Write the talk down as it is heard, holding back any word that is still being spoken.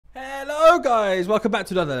Guys, welcome back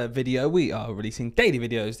to another video. We are releasing daily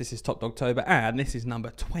videos. This is Top Dogtober and this is number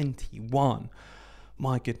 21.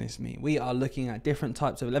 My goodness me, we are looking at different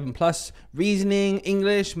types of 11 plus, reasoning,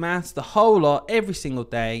 English, maths, the whole lot, every single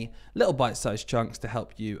day, little bite-sized chunks to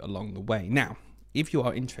help you along the way. Now, if you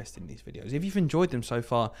are interested in these videos, if you've enjoyed them so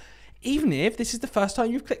far, even if this is the first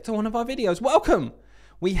time you've clicked on one of our videos, welcome!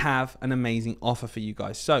 We have an amazing offer for you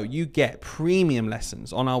guys. So you get premium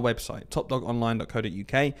lessons on our website,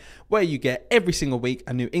 topdogonline.co.uk, where you get every single week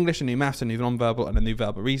a new English, a new maths, a new non-verbal, and a new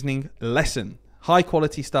verbal reasoning lesson. High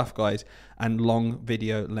quality stuff, guys, and long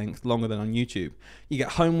video length, longer than on YouTube. You get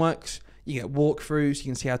homeworks, you get walkthroughs, you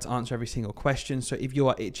can see how to answer every single question. So if you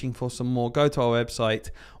are itching for some more, go to our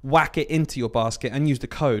website, whack it into your basket and use the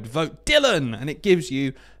code Vote Dylan, and it gives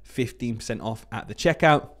you 15% off at the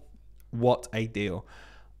checkout. What a deal.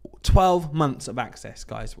 12 months of access,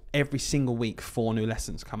 guys. Every single week, 4 new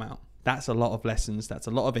lessons come out. That's a lot of lessons. That's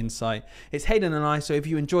a lot of insight. It's Hayden and I, so if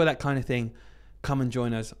you enjoy that kind of thing, come and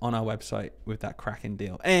join us on our website with that cracking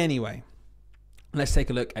deal. Anyway, let's take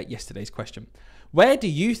a look at yesterday's question. Where do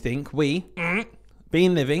you think we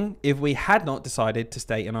been living if we had not decided to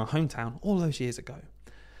stay in our hometown all those years ago?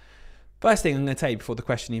 First thing I'm going to tell you before the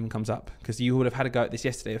question even comes up, because you would have had a go at this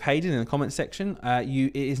yesterday of Hayden in the comment section,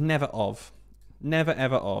 it is never of. Never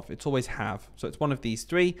ever of. It's always have. So it's one of these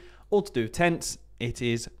three, all to do with tense. It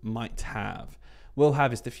is might have. Will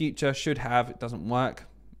have is the future. Should have, it doesn't work.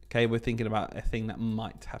 Okay, we're thinking about a thing that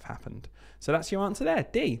might have happened. So that's your answer there,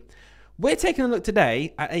 D. We're taking a look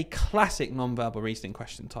today at a classic non-verbal reasoning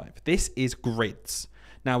question type. This is grids.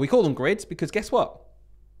 Now, we call them grids because guess what?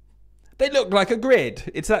 They look like a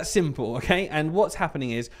grid. It's that simple, okay? And what's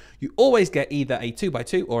happening is you always get either a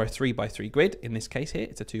 2x2 or a 3x3 grid. In this case here,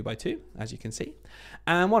 it's a 2x2, as you can see.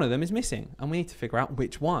 And one of them is missing, and we need to figure out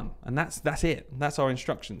which one. And that's it. That's our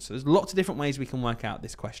instructions. So there's lots of different ways we can work out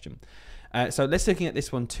this question. So let's looking at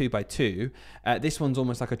this one 2x2. This one's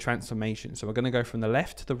almost like a transformation. So we're going to go from the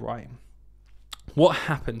left to the right. What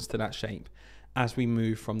happens to that shape as we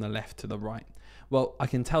move from the left to the right? Well, I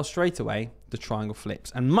can tell straight away the triangle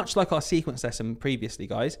flips. And much like our sequence lesson previously,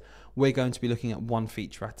 guys, we're going to be looking at one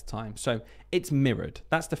feature at a time. So it's mirrored.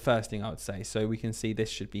 That's the first thing I would say. So we can see this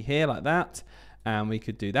should be here like that. And we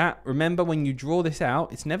could do that. Remember, when you draw this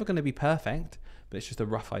out, it's never going to be perfect, but it's just a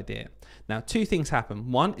rough idea. Now, two things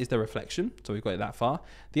happen. One is the reflection. So we've got it that far.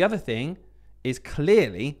 The other thing is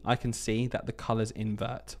clearly I can see that the colors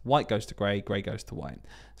invert. White goes to gray, gray goes to white.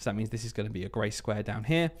 So that means this is going to be a gray square down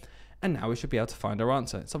here. And now we should be able to find our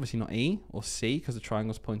answer. It's obviously not E or C because the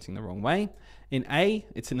triangle's pointing the wrong way. In A,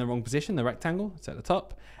 it's in the wrong position, the rectangle, it's at the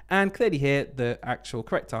top. And clearly here, the actual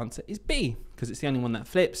correct answer is B because it's the only one that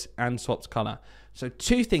flips and swaps color. So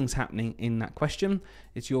two things happening in that question.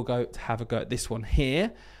 It's your go to have a go at this one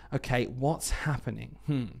here. Okay, what's happening?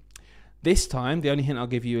 This time, the only hint I'll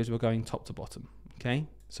give you is we're going top to bottom, okay?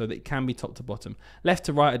 So that it can be top to bottom. Left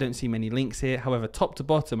to right, I don't see many links here. However, top to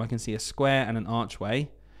bottom, I can see a square and an archway.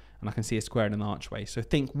 And I can see a square and an archway. So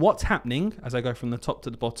think what's happening as I go from the top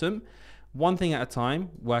to the bottom. One thing at a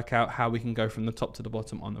time, work out how we can go from the top to the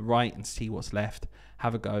bottom on the right and see what's left.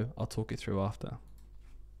 Have a go. I'll talk it through after.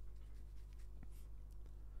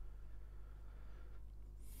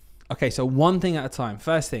 Okay, so one thing at a time.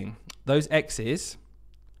 First thing, those X's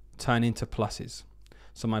turn into pluses.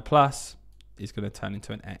 So my plus is going to turn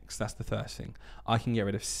into an X. That's the first thing. I can get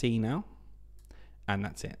rid of C now. And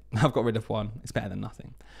that's it. I've got rid of one. It's better than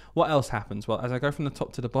nothing. What else happens? Well, as I go from the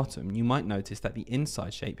top to the bottom, you might notice that the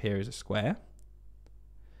inside shape here is a square.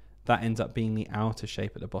 That ends up being the outer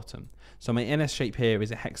shape at the bottom. So my inner shape here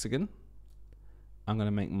is a hexagon. I'm going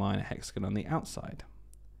to make mine a hexagon on the outside.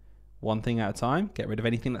 One thing at a time. Get rid of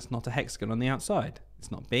anything that's not a hexagon on the outside.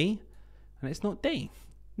 It's not B and it's not D.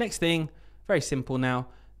 Next thing, very simple now.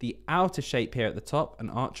 The outer shape here at the top, an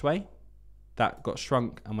archway, that got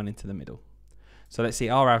shrunk and went into the middle. So let's see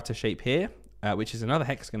our outer shape here, which is another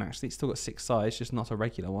hexagon actually. It's still got 6 sides, just not a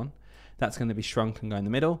regular one. That's going to be shrunk and go in the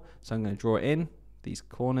middle. So I'm going to draw it in. These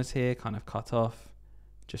corners here kind of cut off,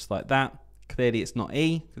 just like that. Clearly it's not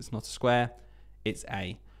E, because it's not a square. It's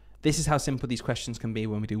A. This is how simple these questions can be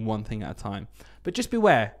when we do one thing at a time. But just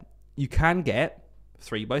beware, you can get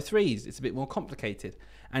 3x3s. It's a bit more complicated.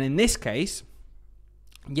 And in this case,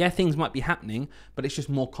 yeah, things might be happening, but it's just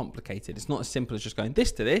more complicated. It's not as simple as just going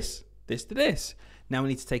this to this, this to this. Now we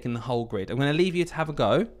need to take in the whole grid. I'm going to leave you to have a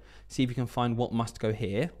go, see if you can find what must go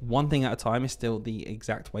here. One thing at a time is still the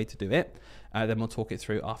exact way to do it. Then we'll talk it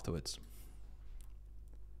through afterwards.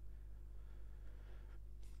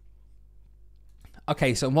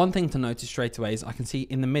 Okay, so one thing to notice straight away is I can see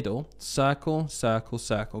in the middle, circle, circle,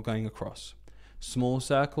 circle going across. Small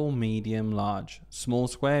circle, medium, large. Small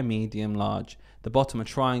square, medium, large. The bottom are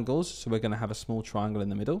triangles, so we're going to have a small triangle in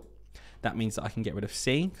the middle. That means that I can get rid of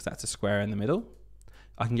C, because that's a square in the middle.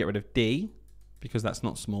 I can get rid of D, because that's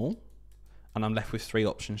not small. And I'm left with 3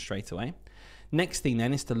 options straight away. Next thing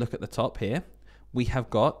then is to look at the top here. We have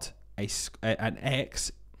got an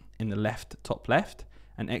X in the left, top left,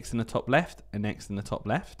 an X in the top left, an X in the top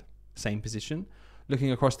left. Same position.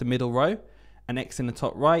 Looking across the middle row, an X in the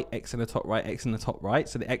top right, X in the top right, X in the top right.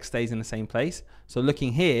 So the X stays in the same place. So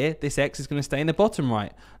looking here, this X is going to stay in the bottom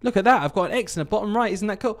right. Look at that. I've got an X in the bottom right. Isn't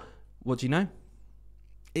that cool? What do you know?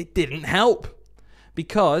 It didn't help,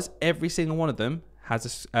 because every single one of them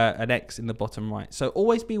has an X in the bottom right. So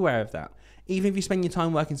always be aware of that. Even if you spend your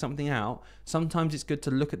time working something out, sometimes it's good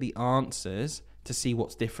to look at the answers to see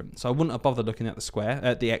what's different. So I wouldn't have bothered looking at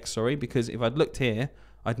the X, because if I'd looked here,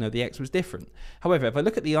 I'd know the X was different. However, if I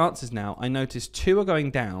look at the answers now, I notice 2 are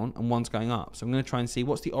going down and 1's going up. So I'm going to try and see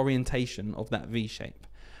what's the orientation of that V shape.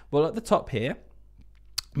 Well, at the top here,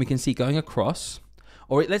 we can see going across,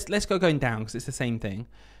 or let's go going down, because it's the same thing.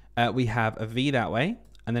 We have a V that way,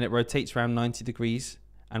 and then it rotates around 90 degrees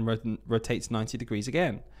and rotates 90 degrees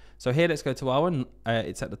again. So here, let's go to our one.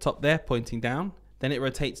 It's at the top there, pointing down. Then it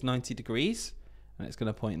rotates 90 degrees, and it's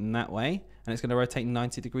going to point in that way, and it's going to rotate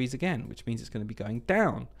 90 degrees again, which means it's going to be going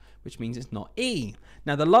down, which means it's not E.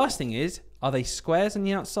 Now, the last thing is, are they squares on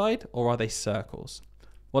the outside, or are they circles?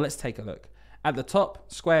 Well, let's take a look. At the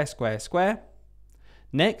top, square, square, square.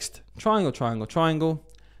 Next, triangle, triangle, triangle.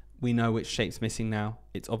 We know which shape's missing now.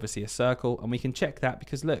 It's obviously a circle, and we can check that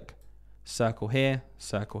because look, circle here,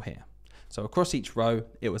 circle here. So across each row,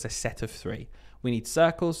 it was a set of 3. We need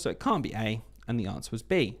circles, so it can't be A, and the answer was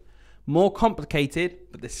B. More complicated,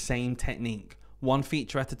 but the same technique. One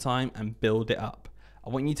feature at a time and build it up. I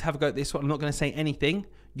want you to have a go at this one. I'm not going to say anything.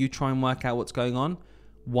 You try and work out what's going on.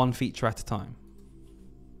 One feature at a time.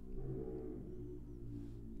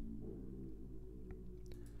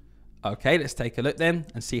 Okay, let's take a look then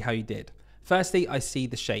and see how you did. Firstly, I see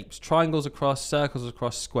the shapes. Triangles across, circles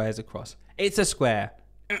across, squares across. It's a square.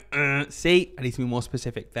 See, I need to be more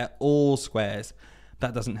specific. They're all squares.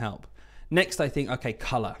 That doesn't help. Next, I think, okay,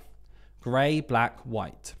 color. Gray, black,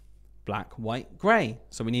 white. Black, white, gray.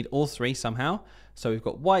 So we need all 3 somehow. So we've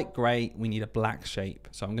got white, gray. We need a black shape.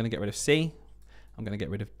 So I'm going to get rid of C. I'm going to get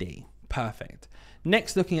rid of D. Perfect.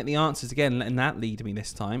 Next, looking at the answers again, letting that lead me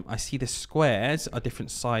this time, I see the squares are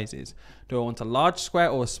different sizes. Do I want a large square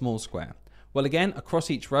or a small square? Well, again,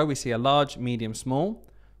 across each row, we see a large, medium, small,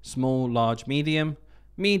 small, large, medium,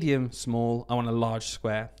 medium, small. I want a large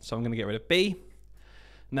square. So I'm going to get rid of B.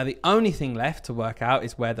 Now, the only thing left to work out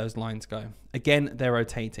is where those lines go. Again, they're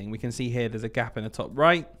rotating. We can see here there's a gap in the top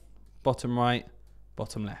right, bottom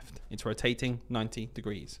left. It's rotating 90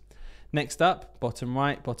 degrees. Next up, bottom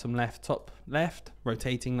right, bottom left, top left,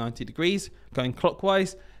 rotating 90 degrees, going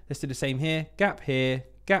clockwise. Let's do the same here, gap there.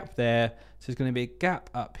 So there's going to be a gap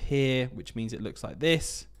up here, which means it looks like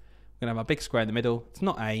this. We're going to have a big square in the middle. It's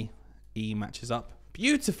not A. E matches up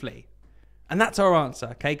beautifully. And that's our answer,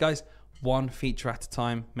 okay, guys? One feature at a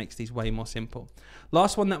time makes these way more simple.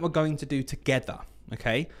 Last one that we're going to do together,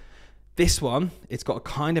 okay? This one, it's got a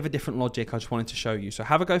kind of a different logic I just wanted to show you. So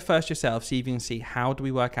have a go first yourself, see if you can see how do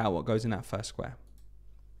we work out what goes in that first square.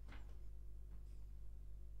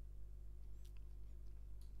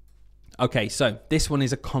 Okay, so this one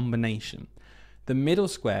is a combination. The middle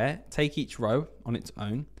square, take each row on its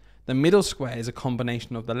own. The middle square is a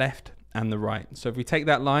combination of the left and the right. So if we take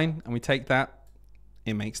that line and we take that,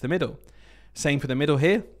 it makes the middle. Same for the middle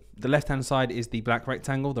here. The left-hand side is the black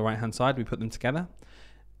rectangle, the right-hand side, we put them together.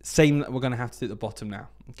 Same that we're going to have to do at the bottom now.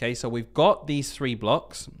 Okay, so we've got these 3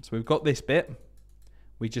 blocks. So we've got this bit.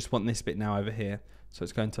 We just want this bit now over here. So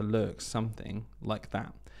it's going to look something like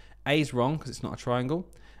that. A is wrong because it's not a triangle.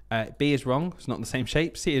 B is wrong. It's not the same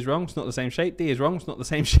shape. C is wrong. It's not the same shape. D is wrong. It's not the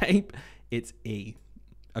same shape. It's E.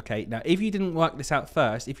 Okay, now if you didn't work this out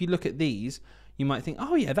first, if you look at these, you might think,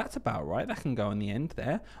 oh yeah, that's about right. That can go on the end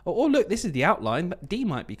there. Or look, this is the outline, but D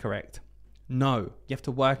might be correct. No, you have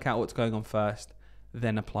to work out what's going on first,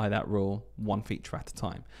 then apply that rule one feature at a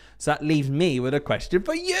time. So that leaves me with a question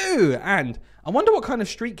for you. And I wonder what kind of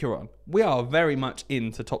streak you're on. We are very much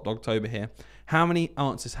into Top Dogtober here. How many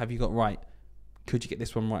answers have you got right? Could you get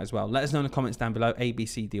this one right as well? Let us know in the comments down below, A, B,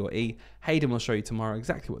 C, D, or E. Hayden will show you tomorrow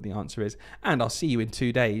exactly what the answer is. And I'll see you in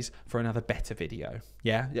 2 days for another better video.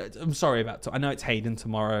 Yeah, I'm sorry about I know it's Hayden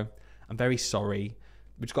tomorrow. I'm very sorry.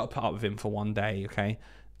 We've just got to put up with him for 1 day, okay?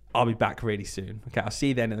 I'll be back really soon. Okay, I'll see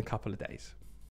you then in a couple of days.